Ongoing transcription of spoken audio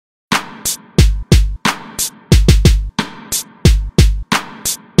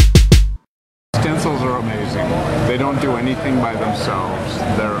stencils are amazing. They don't do anything by themselves.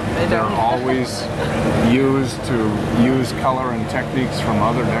 They're always used to use color and techniques from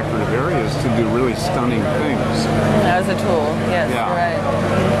other decorative areas to do really stunning things. As a tool, yes, yeah. You're right.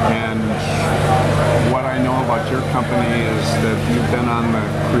 And what I know about your company is that you've been on the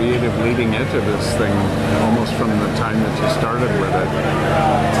creative leading edge of this thing almost from the time that you started with it.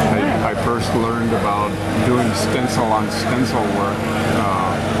 I first learned about doing stencil on stencil work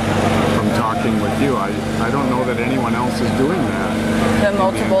from talking with you. I don't know that anyone else is doing that. The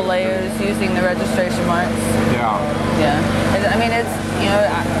multiple layers using the registration marks. Yeah. Yeah. I mean, it's, you know,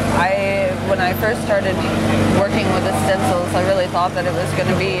 when I first started working with the stencils, I really thought that it was going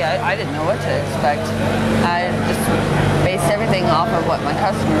to be, I didn't know what to expect. I just based everything off of what my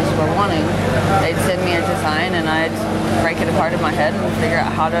customers were wanting. They'd send me a design and I'd break it apart in my head and figure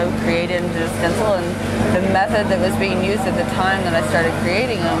out how to create it into a stencil. And the method that was being used at the time that I started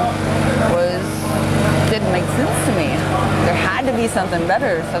creating them didn't make sense to me. There had to be something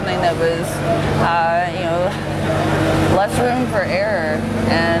better, something that was, you know, less room for error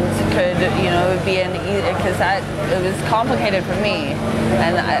and could, you know, be because it was complicated for me,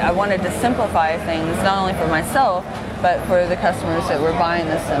 and I wanted to simplify things not only for myself but for the customers that were buying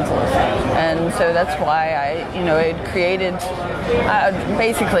the stencils. And so that's why I, you know, it created,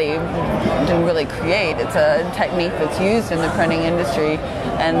 basically didn't really create, it's a technique that's used in the printing industry,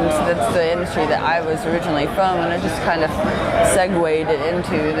 and that's the industry that I was originally from, and I just kind of segued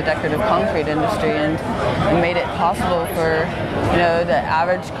into the decorative concrete industry and made it possible for, you know, the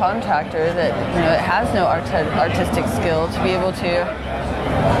average contractor that, you know, that has no artistic skill to be able to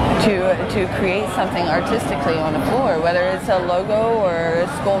create something artistically on the floor, whether it's a logo or a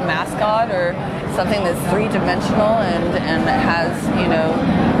school mascot or something that's three-dimensional and has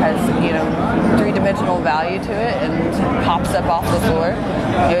three-dimensional value to it and pops up off the floor.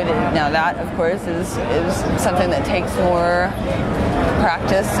 Now that, of course, is something that takes more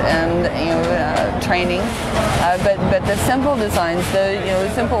practice and, you know, training. But the simple designs, the, you know,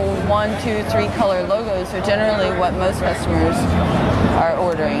 simple 1, 2, 3 color logos are generally what most customers are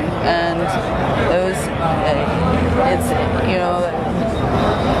ordering, and those, it's, you know,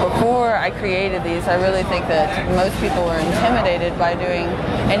 before I created these, I really think that most people were intimidated by doing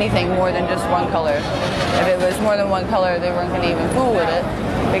anything more than just one color. If it was more than one color, they weren't going to even fool with it,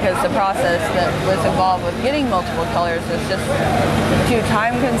 because the process that was involved with getting multiple colors was just too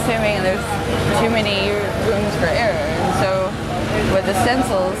time consuming and there's too many rooms for error. And so with the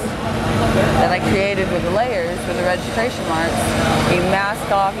stencils that I created with the layers, with the registration marks, you mask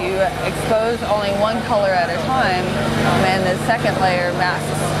off, you expose only one color at a time, and the second layer masks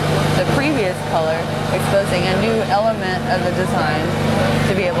the previous color, exposing a new element of the design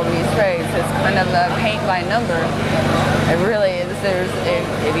to be able to be sprayed. So it's kind of a paint by number. It really is.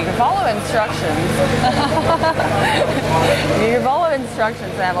 If you can follow instructions, if you can follow instructions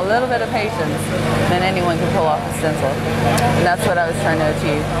and have a little bit of patience, then anyone can pull off a stencil. And that's what I was trying to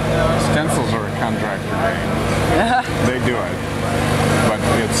achieve. Stencils are a contractor game. They do it. But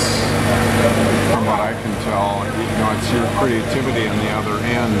it's, from what I can tell, you know, it's your creativity on the other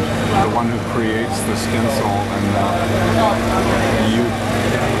end, the one who creates the stencil, and you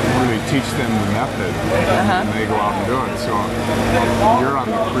really teach them the method, and they go out and do it. So you're on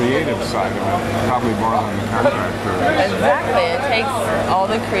the creative side of it, probably more than the contractor. Exactly. It takes all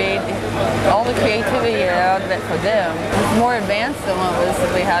the creativity out of it for them. It's more advanced than what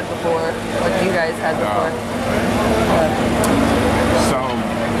we had before, what you guys had before. So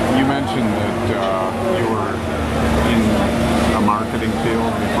you mentioned that you were in a marketing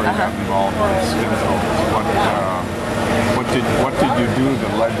field before you got involved with stencils. What did you do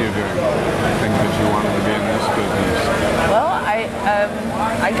that led you to think that you wanted to be in this business? Well,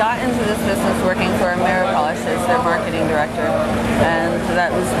 I got into this business working for Ameripolish as their marketing director, and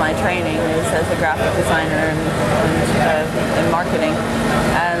that was my training, was as a graphic designer and marketing.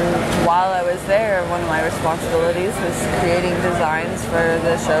 And while I was there, one of my responsibilities was creating designs for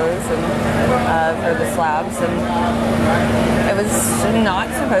the shows and for the slabs, and it was not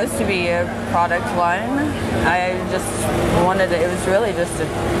supposed to be a product line. I just wanted it was really just a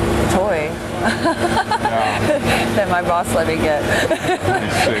toy that my boss let me get.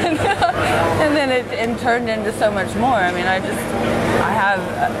 And then it turned into so much more. I mean, I have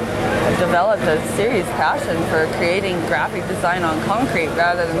developed a serious passion for creating graphic design on concrete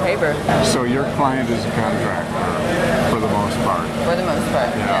rather than paper. So your client is a contractor for the most part? For the most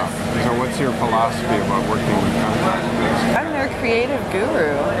part, yeah. yes. So what's your philosophy about working with contractors? I'm their creative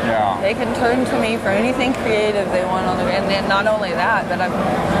guru. Yeah. They can turn to me for anything creative they want on the, and then not only that, but I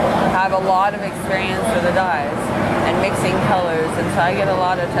have a lot of experience with the dyes and mixing colors, and so I get a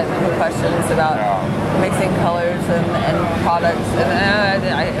lot of technical questions about mixing colors and products. And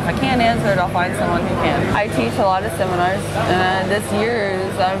if I can't answer it, I'll find someone who can. I teach a lot of seminars. This year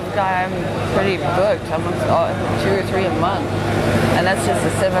I'm pretty booked. I'm 2 or 3 a month, and that's just the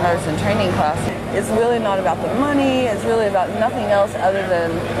seminars and training class. It's really not about the money. It's really about nothing else other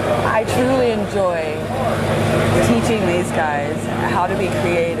than I truly enjoy teaching these guys how to be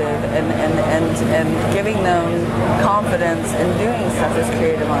creative and giving them confidence in doing stuff that's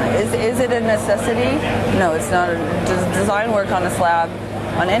creative on it. Is it a necessity? No, it's not. Design work on a slab,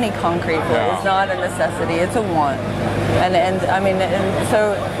 on any concrete floor, is not a necessity. It's a want.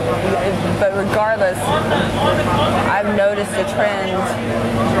 But regardless, I've noticed a trend.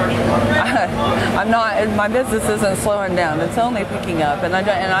 My business isn't slowing down. It's only picking up, and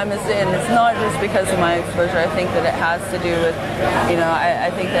it's not just because of my exposure. I think that it has to do with, I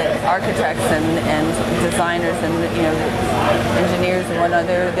think that architects and designers and engineers and whatnot,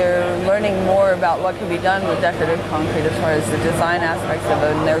 they're learning more about what can be done with decorative concrete as far as the design aspects of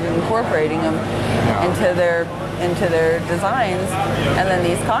it, and they're incorporating them into their designs. And then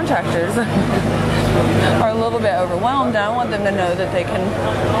these contractors are a little bit overwhelmed, and I want them to know that they can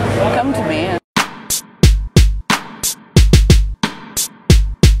come to me